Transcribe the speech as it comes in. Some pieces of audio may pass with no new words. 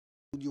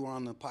dude you were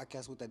on the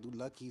podcast with, that dude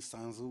Lucky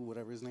Sanzu,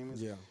 whatever his name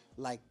is. Yeah.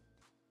 Like,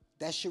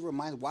 that shit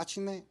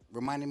watching that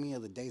reminded me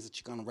of the days of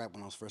Chicano rap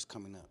when I was first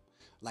coming up.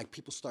 Like,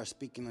 people start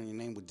speaking on your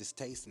name with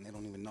distaste and they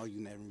don't even know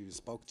you, never even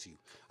spoke to you.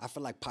 I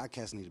feel like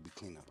podcasts need to be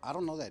cleaned up. I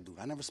don't know that dude.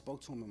 I never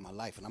spoke to him in my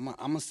life. And I'm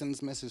going to send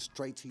this message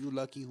straight to you,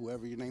 Lucky,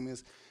 whoever your name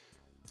is.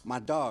 My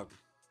dog,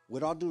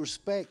 with all due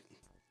respect,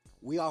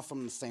 we all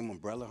from the same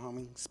umbrella,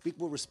 homie. Speak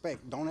with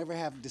respect. Don't ever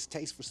have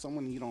distaste for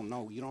someone you don't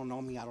know. You don't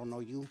know me, I don't know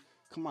you.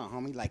 Come on,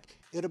 homie. Like,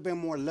 it would have been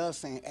more love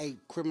saying, hey,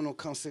 criminal,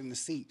 come sit in the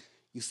seat.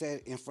 You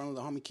said in front of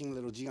the homie King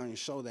Little G on your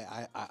show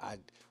that I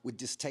with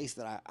distaste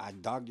that I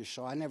dogged your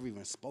show. I never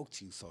even spoke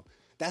to you. So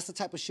that's the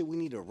type of shit we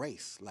need to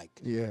erase. Like,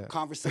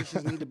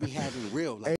 conversations need to be having real. Like,